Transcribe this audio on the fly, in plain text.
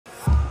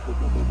He's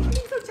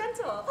so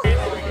gentle.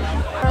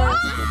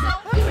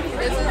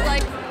 This is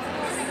like...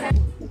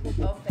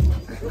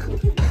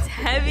 It's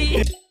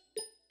heavy.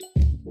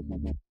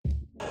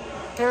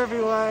 Hey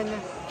everyone,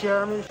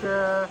 Jeremy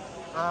here.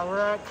 We're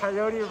at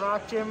Coyote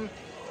Rock Gym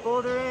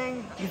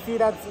bouldering. You see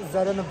that's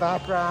Zed in the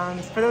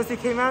background. For those who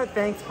came out,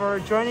 thanks for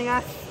joining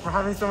us. We're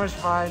having so much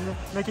fun,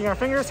 making our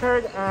fingers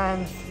hurt,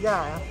 and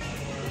yeah.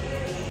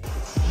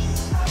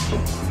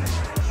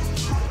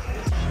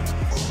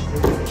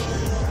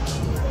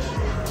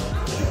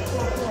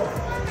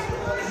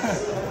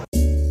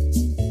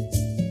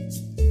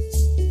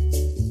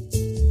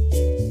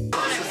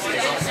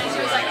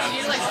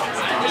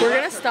 We're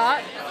gonna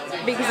stop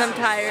because I'm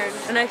tired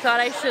and I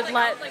thought I should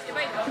let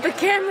the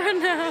camera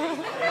know.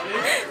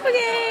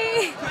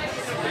 Okay.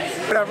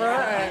 Whatever,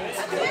 and...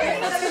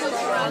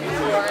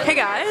 Hey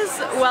guys,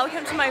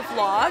 welcome to my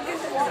vlog.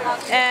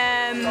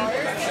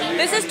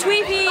 This is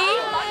Tweepy.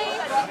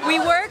 We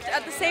worked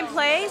at the same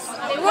place.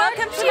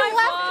 Welcome to my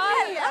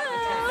vlog.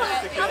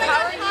 Oh my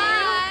god,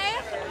 hi!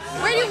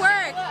 Where do you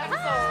work?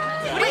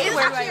 Wait, is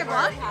this actually your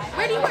vlog?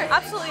 Where do you work?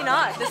 Absolutely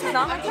not. This is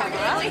not my camera.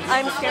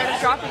 I'm scared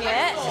of dropping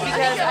it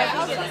because I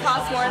think it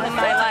costs more than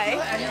my life.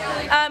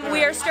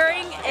 We are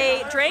stirring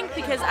a drink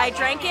because I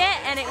drank it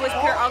and it was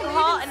pure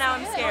alcohol and now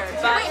I'm scared.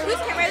 But wait, whose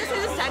camera? This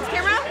is Zed's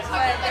camera?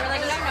 But they were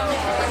like, no.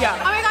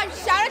 Yeah. Oh my god,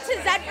 shout out to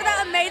Zed for the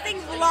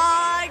amazing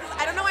vlogs.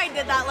 I don't know why I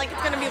did that, like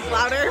it's gonna be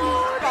louder.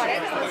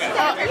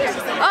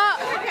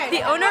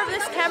 The owner of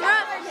this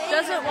camera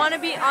doesn't want to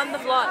be on the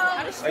vlog.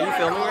 Are you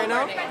filming right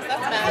now?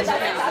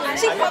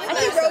 She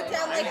probably wrote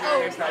down like,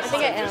 oh. I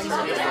think I am.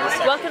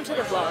 Welcome to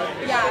the vlog.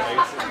 Yeah.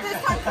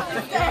 This time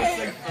coming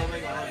day.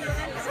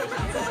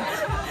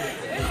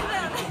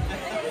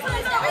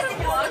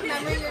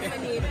 Memory you're gonna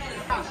need.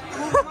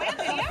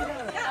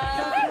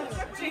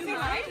 Do you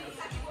mind?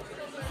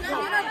 So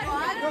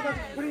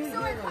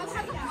our club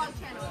has a vlog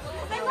channel.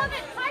 I love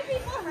it. Hi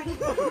people.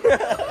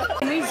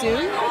 Can we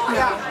zoom?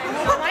 Yeah.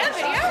 Am I on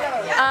video?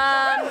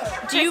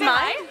 Do you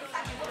mind?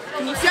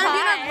 Can you say Do you want to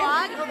be in hi? our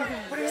vlog?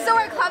 So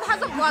our club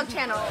has a vlog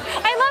channel.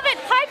 I love it.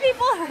 Hi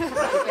people.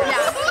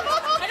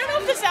 Yeah. I don't know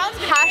if this sounds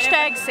good.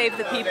 Hashtag save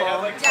the people.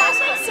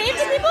 Hashtag save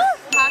the people?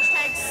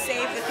 Hashtag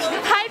save the people.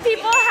 Hi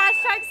people.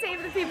 Hashtag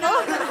save the people.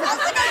 It's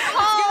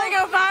gonna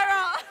go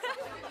viral.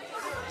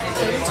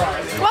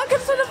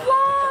 Welcome to the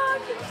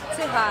vlog.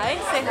 Say hi.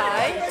 Say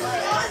hi.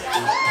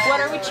 What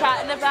are we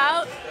chatting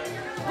about?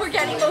 We're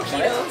getting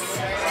mojitos.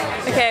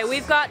 Okay,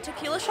 we've got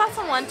tequila shots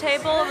on one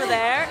table over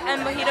there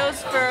and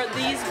mojitos for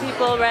these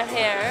people right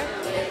here.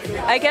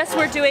 I guess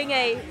we're doing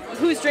a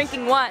who's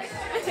drinking what.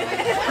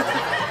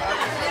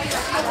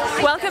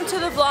 Welcome to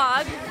the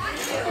vlog.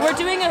 We're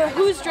doing a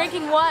who's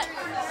drinking what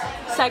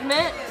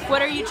segment.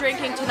 What are you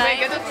drinking tonight?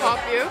 Get the top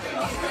view.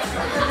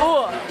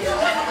 Oh,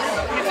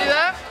 You see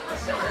that?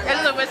 It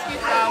is a whiskey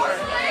sour.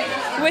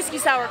 whiskey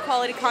sour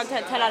quality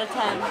content, 10 out of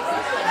 10.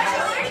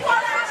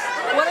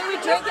 What are we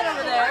drinking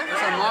over there?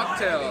 It's a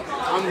mocktail.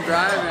 I'm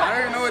driving. I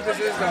don't even know what this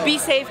is though. Be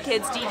safe,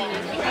 kids. DD.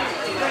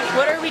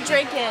 What are we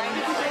drinking?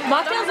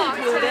 Mocktails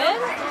included.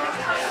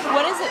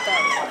 What is it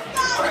though?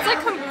 It's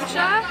like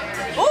kombucha.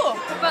 Oh,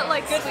 but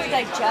like good for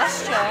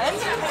digestion.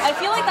 I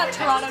feel like that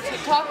Toronto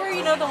TikToker,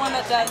 you know, the one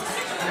that does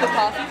the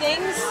coffee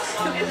things.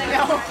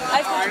 No.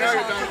 I know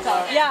you're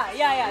done. Yeah.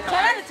 10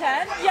 out of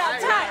 10. Yeah,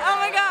 Ty. Oh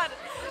my God.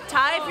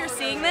 Ty, if you're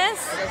seeing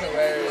this,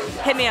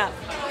 hit me up.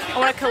 I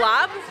want to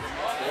collab.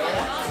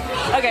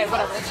 Okay,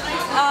 whatever.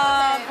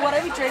 What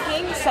are we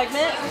drinking?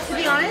 Segment? To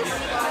be honest,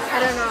 I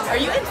don't know. Are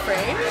you in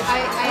frame?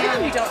 I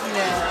am. You don't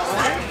know.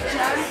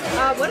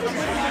 What is it?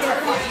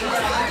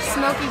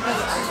 Smoky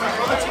Beach.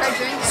 What's our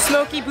drink?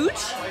 Smoky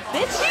Booch?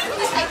 Bitch?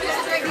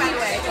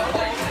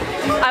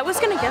 I was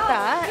gonna get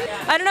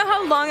that. I don't know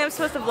how long I'm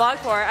supposed to vlog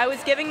for. I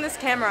was giving this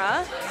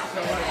camera.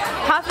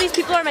 Half of these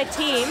people are my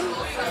team.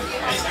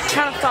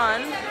 Kind of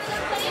fun.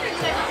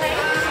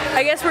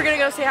 I guess we're gonna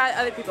go say hi to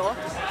other people.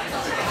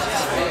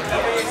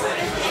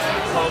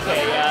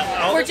 Okay,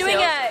 yeah. We're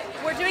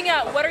doing a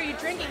what are you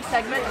drinking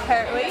segment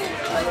apparently.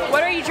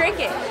 What are you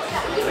drinking?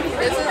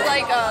 This is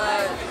like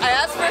I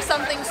asked for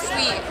something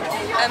sweet,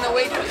 and the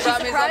waiter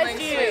brought me something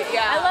sweet.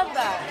 Yeah. I love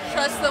that.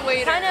 Trust the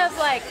waiter. Kind of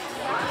like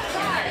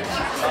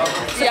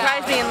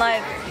surprise me in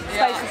life.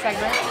 Spicy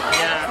segment.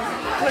 Yeah.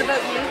 What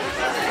about you?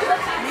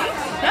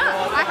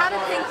 Yeah. I had a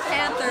Pink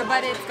Panther,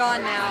 but it's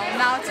gone now.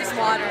 Now it's just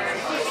water.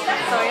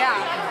 So yeah.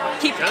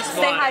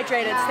 Stay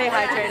hydrated, stay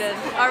hydrated.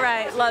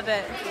 Alright, love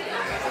it.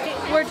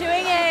 We're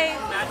doing a,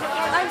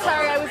 I'm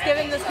sorry, I was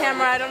given this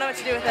camera, I don't know what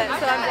to do with it,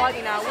 so I'm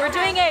vlogging now. We're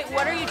doing a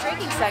what are you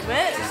drinking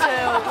segment, so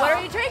what are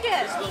you drinking?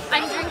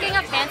 I'm drinking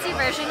a fancy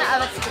version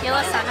of a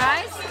tequila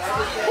sunrise.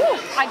 Ooh.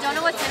 I don't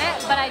know what's in it,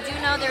 but I do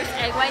know there's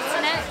egg whites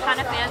in it, kind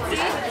of fancy.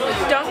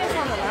 Don't get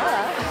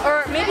salmonella.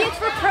 Or maybe it's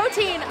for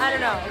protein, I don't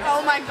know.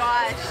 Oh my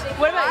gosh.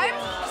 What about I'm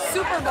you?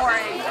 super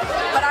boring,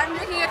 but I'm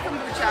drinking a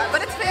kombucha.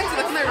 But it's fancy,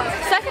 look at my rose.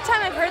 Second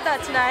time I've heard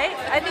that tonight.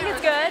 I think it's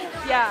good,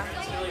 yeah.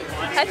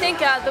 I think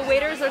the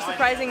waiters are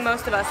surprising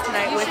most of us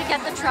tonight. You should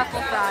get the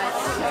truffle fries.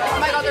 Oh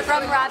my god, they're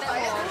From Rabbit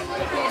Hole.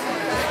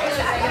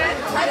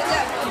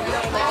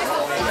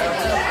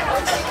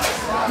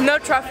 No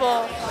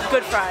truffle,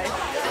 good fry.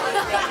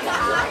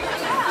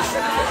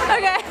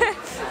 Okay,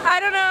 I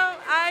don't know.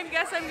 I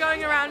guess I'm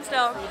going around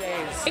still.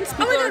 Thanks,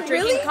 people are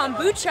drinking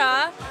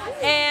kombucha,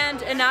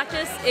 and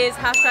Enactus is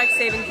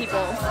 #saving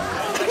people.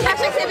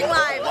 #saving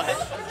lives.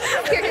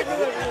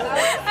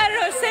 I don't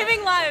know,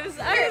 saving lives.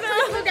 I don't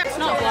know. It's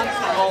not vlog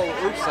style.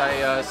 Oh, oops,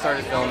 I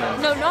started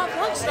filming. No, not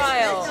vlog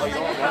style.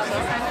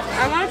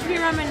 I want it to be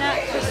around my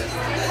neck.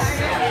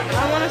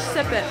 I want to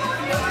sip it.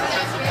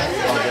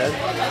 All good?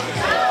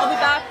 I'll be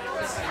back.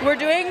 We're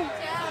doing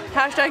 #.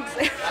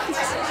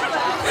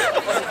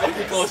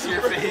 Close to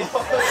your face.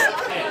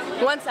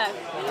 One sec.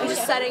 I'm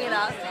just setting it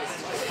up.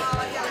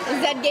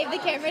 Zed gave the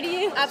camera to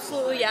you?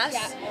 Absolutely yes.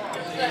 Yeah.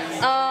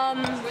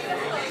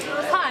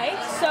 Hi.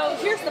 So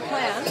here's the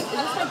plan. Is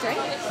this my drink?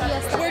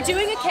 Yes. We're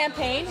doing a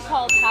campaign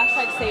called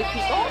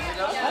 #SavePeople.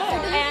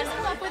 And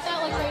come up with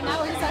that like right now,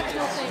 or is that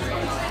still a thing?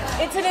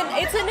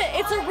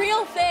 It's a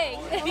real thing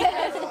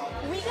because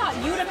we got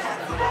you to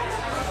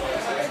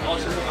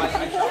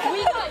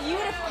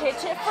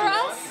pitch it for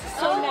us.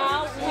 So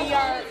now we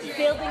are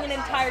building an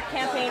entire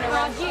campaign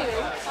around you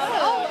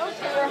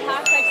for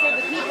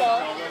 #SaveThePeople.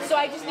 So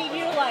I just need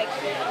you to like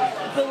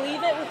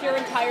believe it with your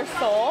entire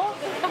soul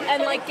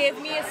and like give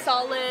me a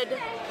solid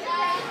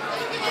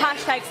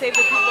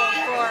 #SaveThePeople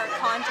for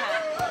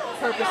content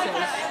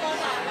purposes.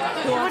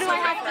 What do I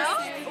have to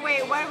say?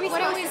 Wait, what are we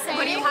saying?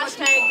 What do you #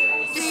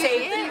 to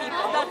save the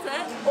people? That's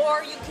it.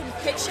 Or you can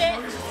pitch it.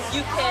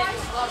 You can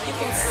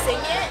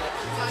sing it.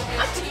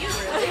 Up to you.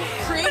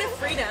 Creative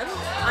freedom.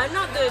 I'm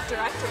not the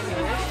director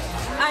here.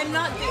 I'm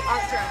not the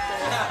art director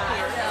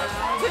here.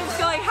 So just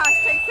go like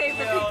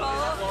 #SaveThePeople.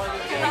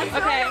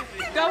 Okay.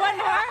 Go one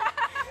more.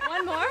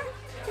 One more.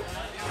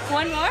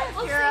 One more.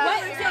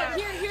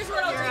 Here's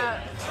what I'll do.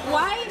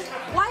 Why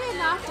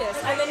Enactus?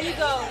 And then you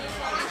go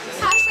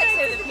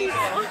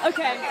 #SaveThePeople.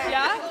 Okay.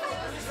 Yeah.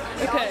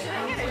 Okay.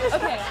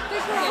 Okay.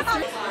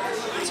 3,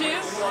 2,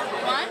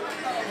 1.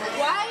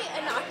 Why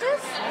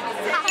Enactus?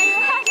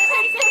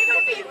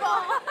 #SaveThePeople.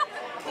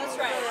 That's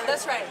right.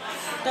 That's right.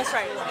 That's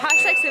right.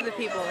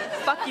 #SaveThePeople.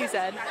 Fuck you,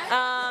 Zed.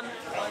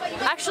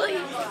 Actually,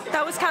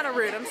 that was kind of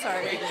rude. I'm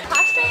sorry.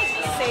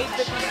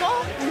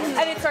 #SaveThePeople,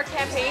 and it's our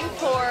campaign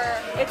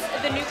it's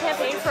the new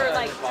campaign for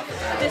like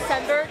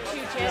December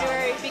to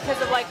January because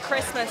of like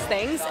Christmas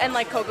things and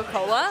like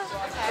Coca-Cola.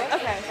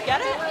 Okay.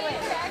 Get it?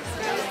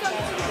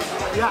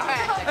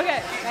 Yeah.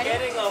 Okay.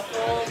 Getting a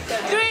full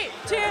 3,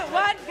 2,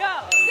 1,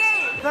 go.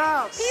 Save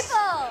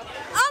People!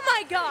 Oh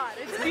my god,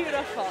 it's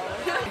beautiful.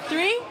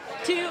 3,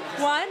 2,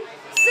 1.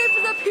 Save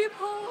the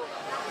people.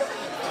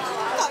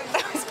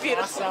 That was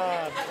beautiful.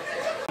 Awesome.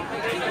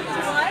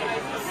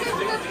 Save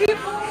the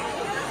people.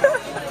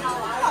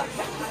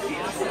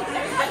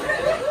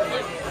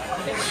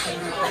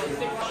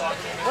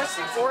 What's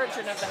the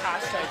origin of the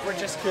hashtag? We're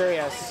just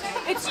curious.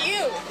 It's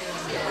you.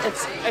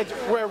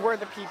 We're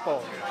the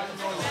people.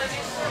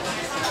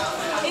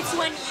 It's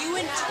when you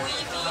and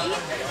Tweeby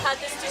had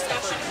this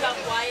discussion about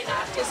why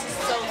Enactus is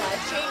so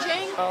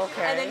life-changing.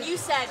 Okay. And then you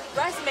said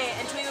resume,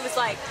 and Tweeby was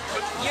like,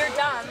 "You're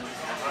dumb.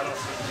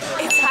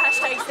 It's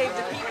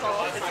 #SaveThePeople."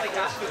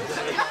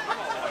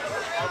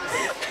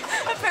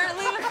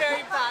 Apparently, I'm a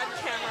very bad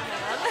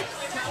cameraman.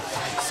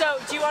 So,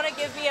 do you want to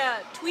give me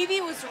a?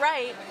 Tweeby was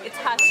right. It's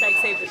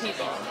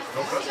 #SaveThePeople.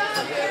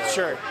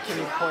 Sure. Can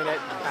you point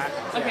it at?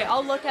 Okay,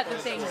 I'll look at the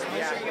things.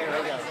 Yeah, there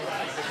we go.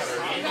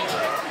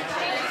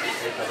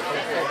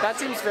 That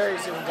seems very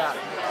zoomed up.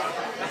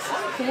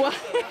 What?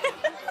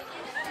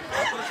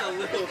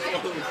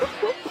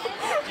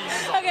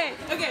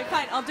 Okay,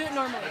 fine. I'll do it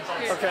normally.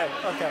 Here. Okay.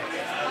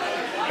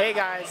 Hey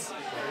guys.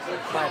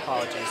 My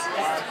apologies.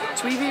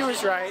 Tweeby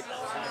was right.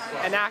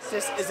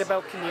 Enactus is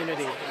about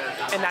community,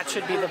 and that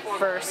should be the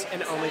first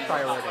and only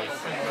priority.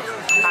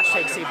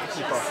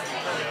 #SaveThePeople.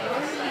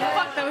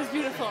 Fuck, that was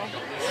beautiful.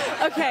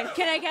 Okay,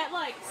 can I get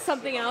like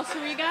something else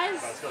from you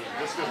guys?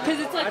 Because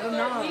it's like,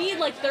 we need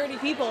like 30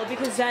 people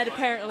because Zed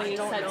apparently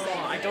said so.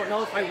 I don't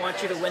know if I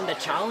want you to win the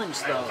challenge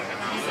though.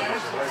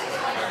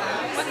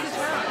 What's the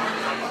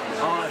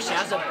challenge? Oh, she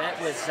has a bet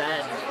with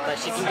Zed that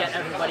she can get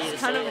everybody to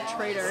Kind say of a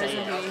traitor, say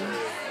isn't it. he?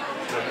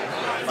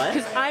 What?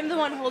 Because I'm the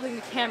one holding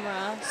the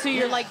camera, so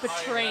you're like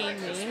betraying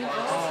me.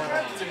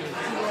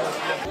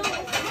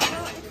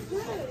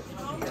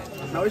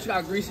 Now we just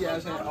got greasy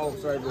ass hand. Oh,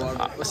 sorry, vlog.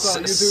 What's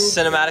on YouTube?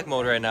 Cinematic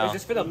mode right now. Is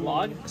this for the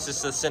vlog? It's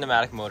just the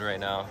cinematic mode right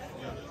now.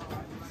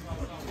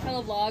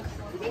 Hello, vlog.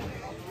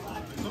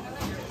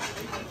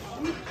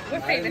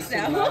 We're famous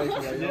now.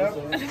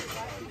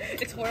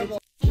 It's horrible.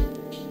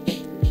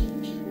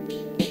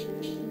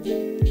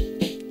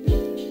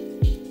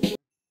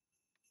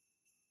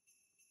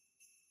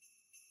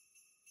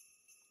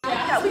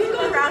 Yeah, we can go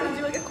around and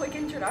do like a quick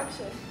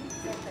introduction.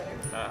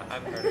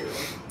 I'm Carter.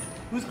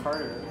 Who's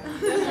Carter?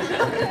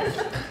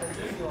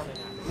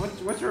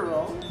 What's your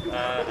role? I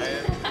am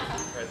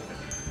president.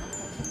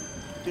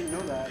 Didn't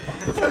know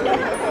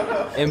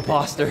that.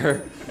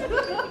 Imposter.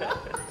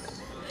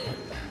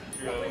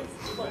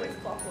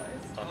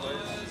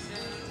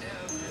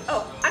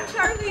 Oh, I'm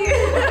Charlie.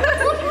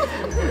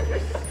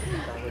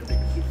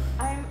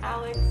 I'm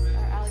Alex.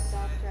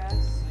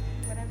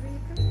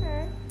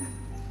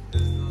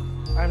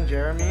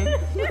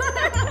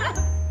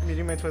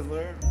 you, my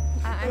Twizzler?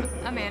 I'm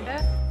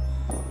Amanda.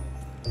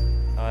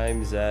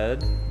 I'm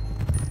Zed.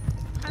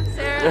 I'm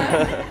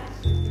Sarah.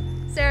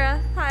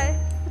 Sarah, hi.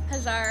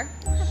 Hajar.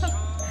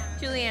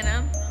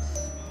 Juliana.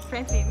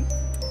 Francine.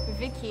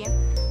 Vicky.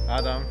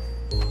 Adam.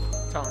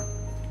 Tom.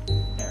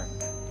 Eric.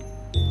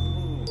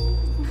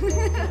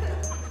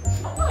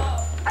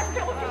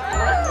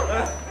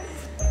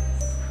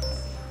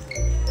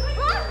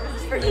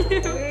 For you.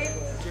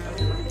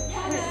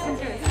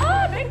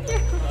 Oh, thank you.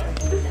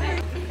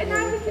 And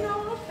now we can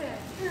all open.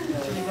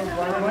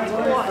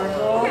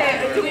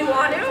 Okay, do we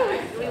want to?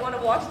 Do we want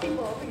to watch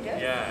people open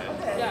gifts? Yeah.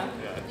 Okay.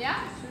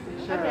 Yeah?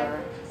 Sure.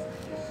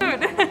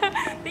 Dude,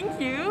 thank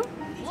you.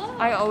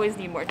 I always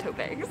need more tote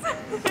bags.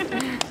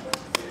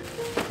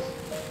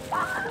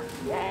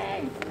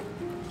 Yay!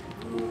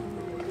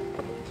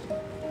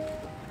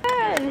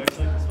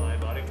 I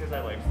bought it because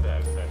I liked the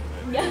outside of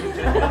it. Yeah,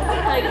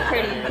 I like it's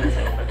pretty.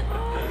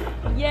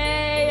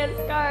 Yay, a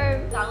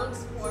scarf. That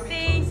looks warm.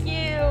 Thank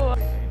you.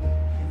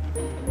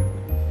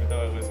 Even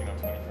though it was,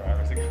 24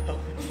 hours ago.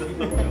 It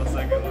feels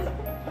like it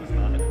was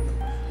not.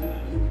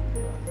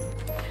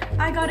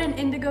 I got an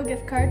Indigo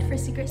gift card for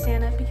Secret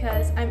Santa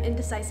because I'm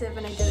indecisive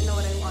and I didn't know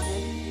what I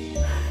wanted.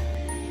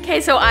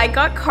 Okay, so I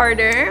got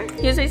Carter.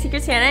 He was my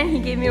Secret Santa and he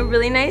gave me a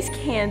really nice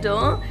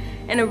candle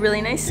and a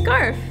really nice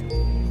scarf.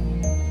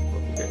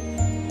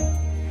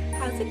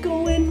 How's it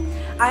going?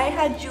 I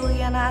had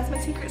Juliana as my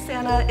Secret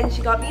Santa and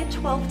she got me a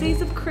 12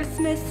 Days of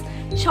Christmas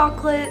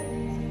chocolate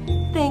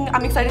thing.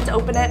 I'm excited to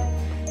open it.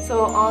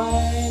 So on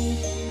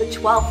the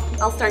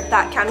 12th, I'll start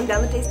that, counting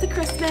down the days to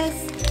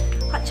Christmas.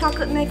 Hot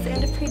chocolate mix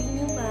and a pretty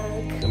new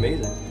mug.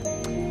 Amazing.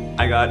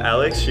 I got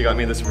Alex. She got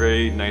me this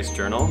very nice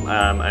journal.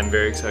 I'm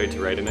very excited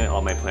to write in it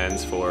all my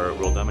plans for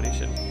world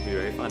domination. It'll be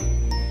very fun.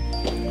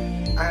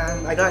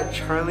 I got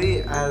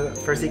Charlie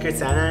for Secret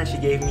Santa. She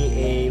gave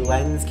me a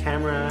lens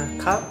camera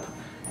cup,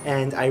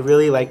 and I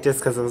really liked this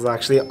because it was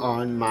actually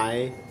on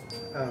my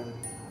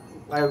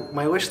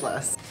my wish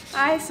list.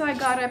 So I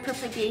got a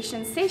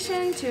propagation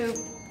station to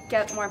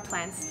get more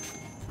plants.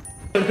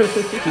 She's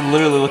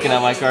literally looking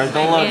at my card.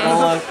 Don't look, don't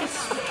look.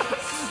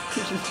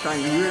 She's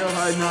trying real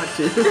hard not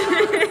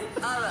to.